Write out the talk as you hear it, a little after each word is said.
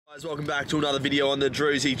Guys, welcome back to another video on the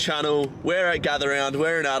Drewzy channel. We're at Gather Round,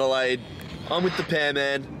 we're in Adelaide. I'm with the pair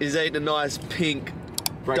man. He's eating a nice pink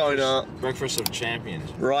donut. Breakfast of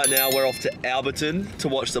champions. Right now we're off to Alberton to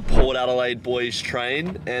watch the Port Adelaide Boys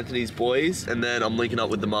train, Anthony's boys, and then I'm linking up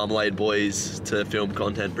with the Marmalade Boys to film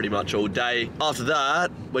content pretty much all day. After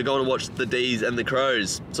that, we're going to watch the D's and the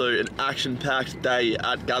Crows. So an action-packed day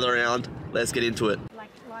at Gather Round. Let's get into it. Like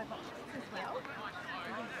live options as well.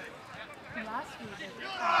 Last year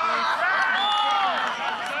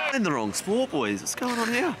In the wrong sport, boys. What's going on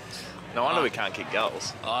here? No wonder we can't kick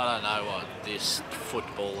goals. I don't know what this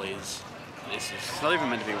football is. It's not even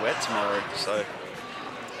meant to be wet tomorrow, so...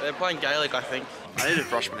 They're playing Gaelic, I think. I need to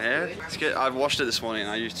brush my hair. I washed it this morning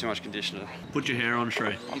and I used too much conditioner. Put your hair on,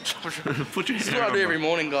 Shrey. Put your This is hair what on. I do every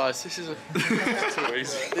morning, guys. This is Too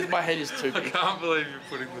easy. my head is too I big. can't believe you're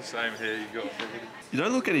putting the same hair you got from it. You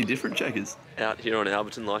don't look any different, Checkers. Out here on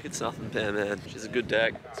Alberton like it's nothing, pair man. Which is a good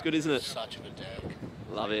deck. It's good, isn't it? Such a good deck.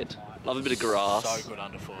 Love it. Love a bit of grass. So good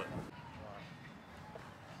underfoot.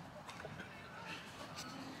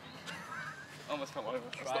 Almost come over.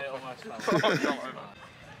 Right, almost done. Almost come over.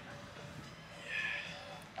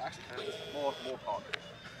 Actually, more pod.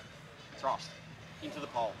 Thrust. Into the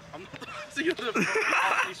pole. So you're the...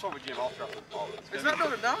 You swap with Jim, I'll thrust the pole. Is that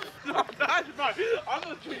not enough? No, bro. I'm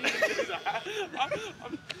not trying to do that.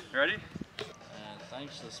 Ready? And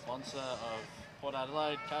thanks to the sponsor of Port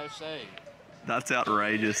Adelaide, KFC. That's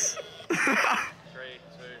outrageous. 3, 2, 1.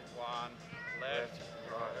 Left,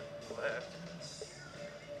 right, left.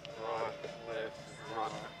 Right, left,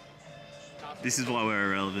 right. This is why we're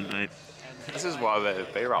irrelevant, mate. This is why we're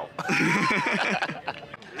B-roll.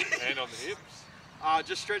 Hand on the hips.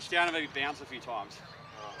 Just stretch down and maybe bounce a few times.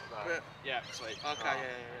 Yeah, sweet. Okay, yeah.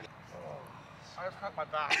 I've cut my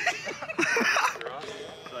back.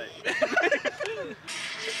 Sweet.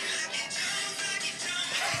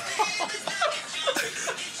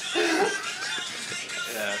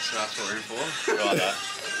 Yeah, so that's what we're in for. Right, that.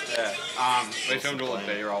 Yeah. We filmed all the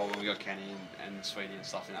B-roll when we got Kenny and Sweetie and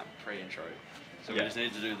stuff in that pre-intro. So we just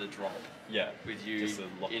need to do the drop. Yeah. With you just the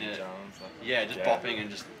in it. Yeah, Just bopping and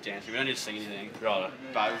just dancing. We don't need to sing anything. Right.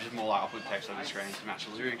 But it was just more like upward text on the screen to match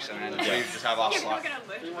the lyrics, and then we just have us like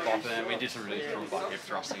bopping, and we did some really cool like hip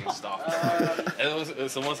thrusting and stuff.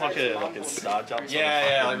 It's almost like a star jump.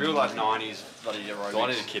 Yeah, like real life 90s bloody aerobics. Do I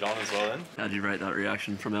need a kid on as well then? How'd you rate that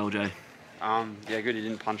reaction from LJ? Yeah, good. He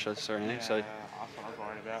didn't punch us or anything, so That's what I was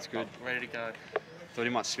worried about. It's good. I'm ready to go. thought he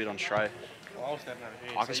might spit on Shrey. Well, I was standing over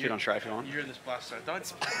here. I can spit on Shrey if you want. You're in this bus, so don't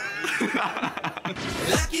spit.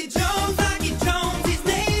 Lucky Jones, his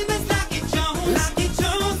name is Lucky Jones. Lucky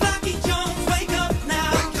Jones, wake up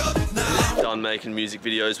now. Wake up now. Done making music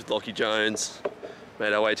videos with Lockie Jones.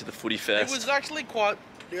 Made our way to the footy fest. It was actually quite...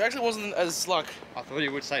 It actually wasn't as, like... I thought he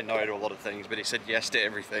would say no to a lot of things, but he said yes to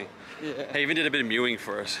everything. Yeah. He even did a bit of mewing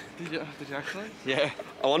for us. Did you actually? Yeah.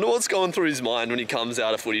 I wonder what's going through his mind when he comes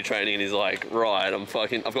out of footy training and he's like, right, I've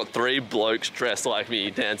got 3 blokes dressed like me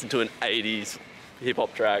dancing to an 80s hip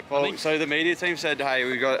hop track. Well, so the media team said, hey,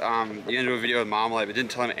 we got you're gonna do a video with Marmalade, but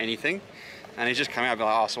didn't tell him anything. And he just came out and be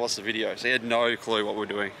like, oh, so what's the video? So he had no clue what we're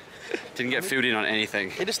doing. Didn't get filled in on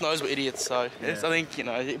anything. He just knows we're idiots, so I think, you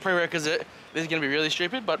know, prerequisite, this is going to be really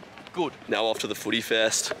stupid, but good. Now off to the footy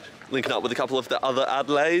fest, linking up with a couple of the other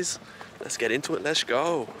Adelaides. Let's get into it, let's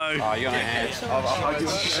go. Oh, you got hands. Oh,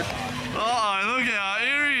 look out,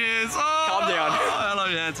 here he is. Oh, Calm down. Hello,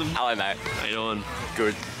 handsome. Hello, mate. How you doing?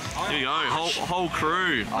 Good. Here you go, whole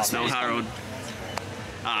crew. Smell Harold.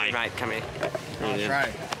 Hi. Mate, come here.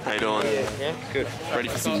 How you doing? Yeah, good. Ready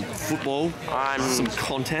for some football? Some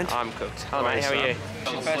content? I'm cooked. Hello, mate. How are you?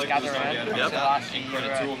 First gather around. Yep.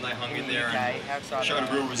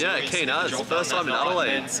 Yeah, keen as. It's the first time in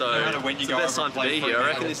Adelaide, so it's the best time to be here. I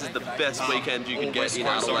reckon this is the best weekend you can get in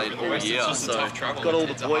Adelaide all year. So got all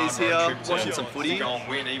the boys here, watching some footy. Can't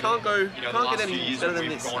get any better than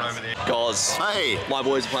this. Guys, Hey! my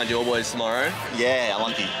boys are playing your boys tomorrow. Yeah,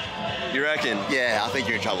 lucky. You reckon? Yeah, I think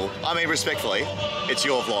you're in trouble. I mean, respectfully, it's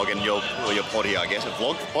your vlog and your pod here, I guess. A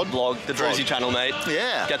vlog? Pod? Vlog, the Drewzy channel, mate.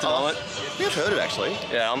 Yeah. Get to know it. Yeah, I've heard it, actually.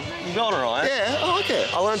 Yeah, I'm going alright. Yeah, I like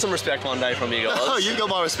it. I learned some respect one day from you guys. Oh, you got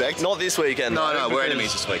my respect. Not this weekend. No, though, no, we're because-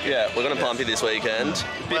 enemies this weekend. Yeah, we're going to pump you this weekend.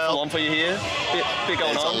 Bit Well, full on for you here. Bit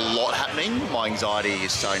going There's on. a lot happening. My anxiety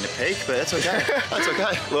is starting to peak, but that's okay. That's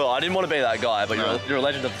okay. Well, I didn't want to be that guy, but you're a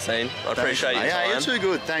legend of the scene. I appreciate your Thanks, mate. time. Yeah, you're too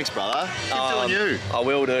good. Thanks, brother. Keep doing you. I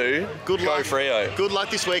will do. Good Go luck. Freo. Good luck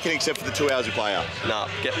this weekend, except for the 2 hours we play out. Nah,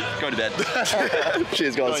 go to bed.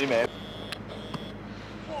 Cheers, guys. Go on, you, man.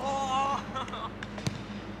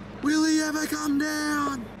 Will he ever come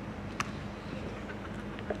down?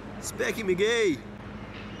 Specky McGee.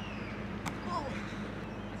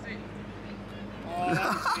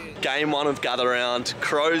 Game 1 of Gather Round,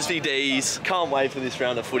 Crows v D's. Can't wait for this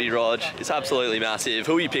round of footy, Rog. It's absolutely massive.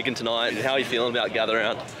 Who are you picking tonight? How are you feeling about Gather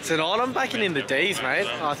Round? Tonight I'm backing in the D's, mate.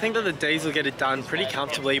 I think that the D's will get it done pretty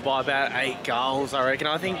comfortably by about 8 goals, I reckon.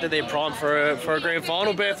 I think that they're primed for a grand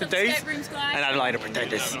final berth for D's, and Adelaide are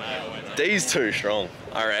pretenders. D's too strong,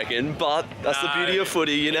 I reckon, but that's the beauty of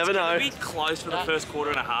footy. You never know. It'll be close for the first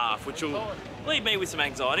quarter and a half, which will leave me with some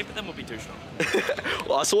anxiety, but then we'll be too strong.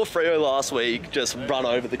 Well, I saw Freo last week just run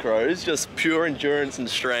over the Crows, just pure endurance and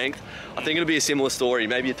strength. I think it'll be a similar story.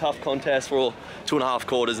 Maybe a tough contest for 2.5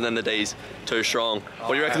 quarters and then the D's too strong. What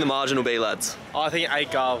do you reckon the margin will be, lads? I think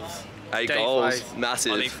 8 goals. 8 goals,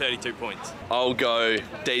 massive. I think 32 points. I'll go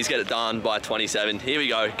D's get it done by 27. Here we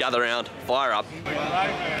go, Gather Round, fire up.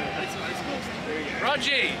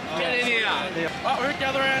 Rogie, get in here. Oh, we're at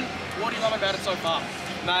Gather Round. What do you love about it so far?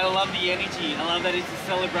 Mate, I love the energy. I love that it's a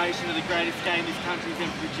celebration of the greatest game this country's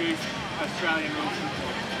ever produced, Australian rules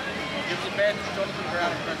football. Give us a bad Jonathan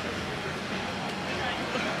Brown impression.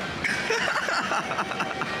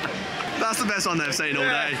 That's the best one they've seen all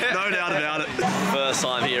day, no doubt about it. First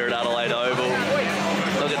time here at Adelaide Oval.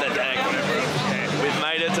 Look at the deck. We've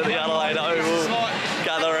made it to the Adelaide Oval.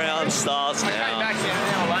 Gather Round starts now.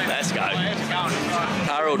 Let's go.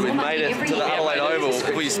 Harold, we've made it to the Adelaide Oval.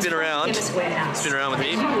 If we spin around with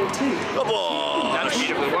me. Oh, boy. That's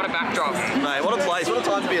beautiful. What a backdrop. Mate, what a place, what a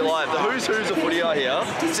time to be alive. The who's of footy are here.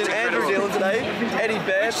 It's Andrew Dillon today, Eddie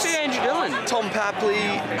Betts, See Andrew Dillon. Tom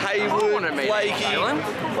Papley, Haywood, Blakey.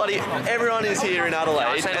 Bloody everyone is here in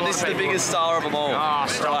Adelaide, and this is the biggest star of them all. Oh,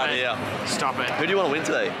 stop it. Here. Stop it. Who do you want to win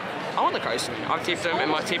today? I want the Coast. I've tipped them, and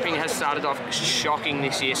my tipping has started off shocking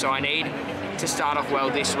this year, so I need to start off well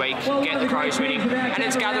this week, get the Crows winning, and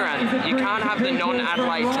it's Gather Round. You can't have the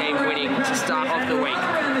non-Adelaide team winning to start off the week.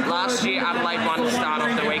 Last year, Adelaide won to start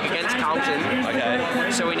off the week against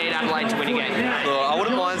Carlton, so we need Adelaide to win again. Look, I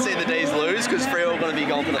wouldn't mind seeing the D's lose, because Freo are going to be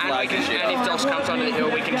gone for the flag this year. And if Dos comes onto the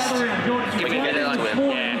hill, we can just give him a win.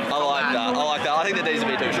 Yeah. I like that. I think the D's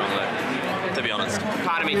will be too strong though, to be honest.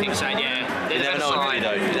 Part of me thinks so, yeah. You never know with footy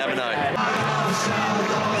though, you never know.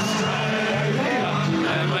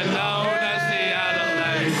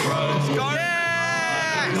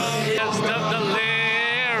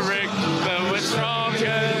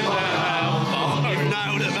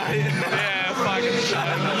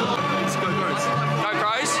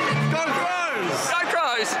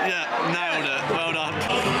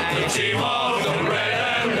 Team of the red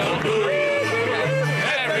and the blue.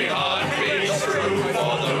 Every heart beats true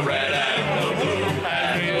for the red and the blue.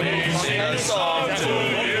 And we sing a song to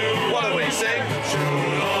you. What do we sing? True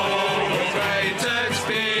love, the greatest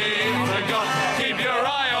being the God. Keep your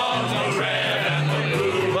eye on the red and the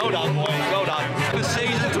blue. Well done, boys. Well done. The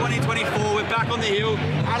season 2024, we're back on the hill.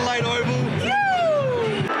 Adelaide Oval.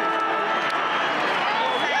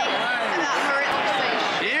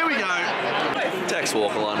 Here we go. Tex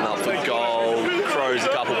Walker lining up for goal. Crows a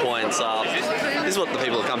couple points up. This is what the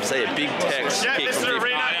people have come to see, a big Tex kick from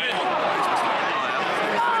 50.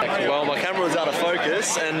 Well, my camera was out of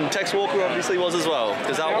focus, and Tex Walker obviously was as well,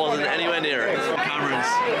 because that wasn't anywhere near it. Cameras.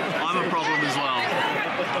 I'm a problem as well.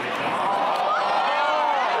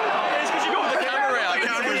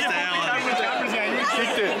 Camera's down. You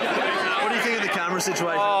kicked it. What do you think of the camera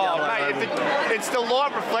situation? Oh, mate, it's the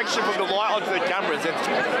light reflection from the light onto the cameras. It's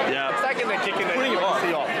taking the kick in the putting it off.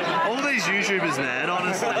 All these YouTubers, man,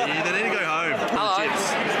 honestly, they need to go home.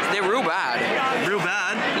 They're real bad. Real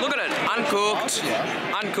bad? Look at it. Uncooked.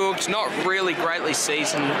 Uncooked. Not really greatly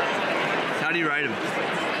seasoned. How do you rate them?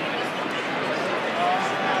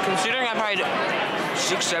 Considering I paid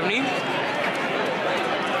 $6.70,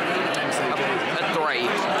 a 3.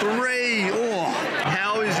 3. Oh,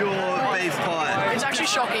 how is your beef pie? It's actually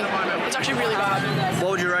shocking. It's actually really bad.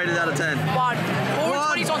 What would you rate it out of 10? 1. All the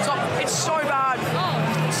 20's on top. It's so bad.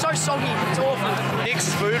 It's so soggy. It's awful.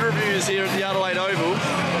 Nick's food reviews here at the Adelaide Oval. Do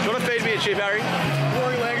you want to feed me a chip, Harry?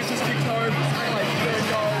 Rory Leggers just kicked home. Like, third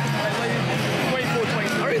goal. I leave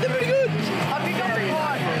 24-23. I reckon they're pretty good. I picked up the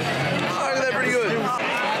pie. I reckon they're pretty good.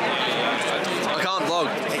 I can't vlog.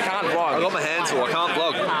 You can't vlog. I got my hands full. I can't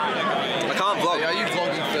vlog. I can't vlog. Are you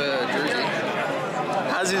vlogging for Drewzy?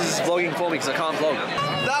 Az is vlogging for me because I can't vlog.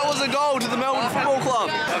 That was a goal to the Melbourne Football Club.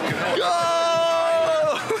 Go!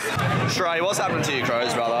 Trey, what's happening to you,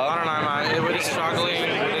 Crows, brother? I don't know, mate. We're just struggling.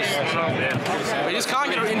 We just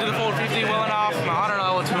can't get into the 450 well enough. I don't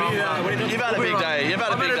know what's wrong. You've had a big day. You've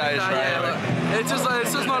had a big day, Trey.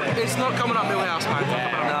 It's not coming up Millhouse, mate.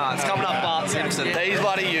 Nah, it's coming up Bart Simpson. These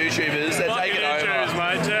bloody YouTubers, they're taking over.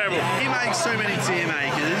 Mate, terrible. He makes too many tear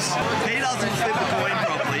makers. He doesn't flip the coin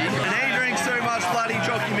properly, and he drinks too much bloody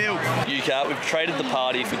jockey milk. UK, out. We've traded the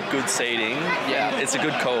party for good seating. Yeah. It's a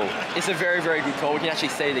good call. It's a very, very good call. We can actually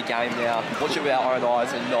see the game now. Watch it with our own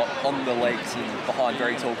eyes and not on the legs and behind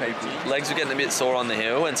very tall people. Legs were getting a bit sore on the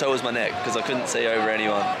hill, and so was my neck because I couldn't see over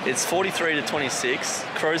anyone. It's 43-26.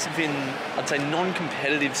 Crows have been, I'd say,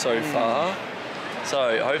 non-competitive so far.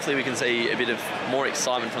 So hopefully we can see a bit of more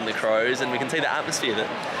excitement from the Crows, and we can see the atmosphere that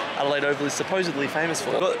Adelaide Oval is supposedly famous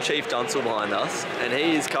for. We've got Chief Dunsel behind us, and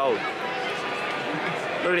he is cold.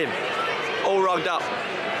 Look at him, all rugged up.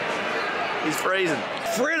 He's freezing.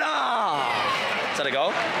 Fritter! Is that a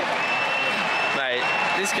goal? Mate,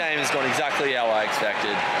 this game has gone exactly how I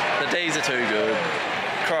expected. The D's are too good.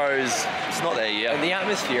 Crows, it's not there yet. And the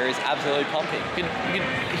atmosphere is absolutely pumping. You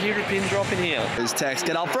can hear a pin drop in here. There's Tex,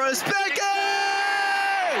 get up for a Specky!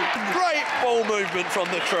 Great ball movement from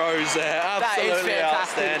the Crows there. Absolutely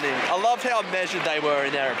outstanding. I loved how measured they were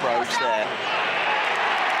in their approach there.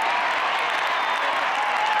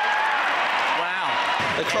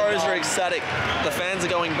 The Crows are ecstatic. The fans are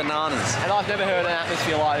going bananas. And I've never heard an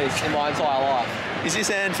atmosphere like this in my entire life. Is this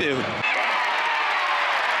Anfield? The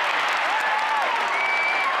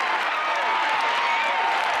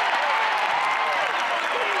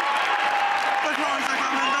Crows are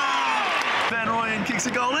coming down! Van Rooyen kicks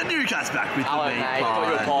a goal and Newcast's back with the meat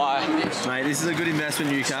pie. Mate, this is a good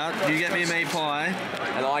investment, Newcast. You get me a meat pie.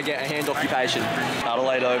 And I get a hand occupation.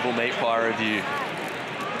 Adelaide Oval meat pie review.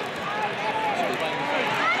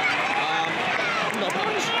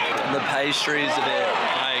 The pastry's a bit,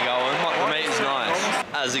 how you going? The meat is nice.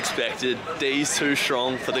 As expected, D's too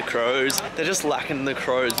strong for the Crows. They're just lacking the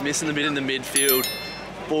Crows, missing a bit in the midfield.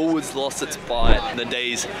 Forwards lost its bite, and the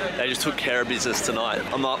D's, they just took care of business tonight.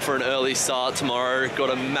 I'm up for an early start tomorrow. Got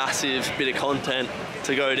a massive bit of content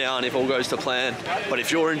to go down if all goes to plan. But if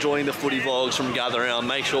you're enjoying the footy vlogs from Gather Round,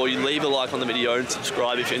 make sure you leave a like on the video and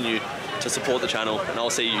subscribe if you're new to support the channel. And I'll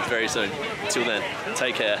see you very soon. Till then,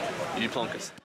 take care. You plonkers.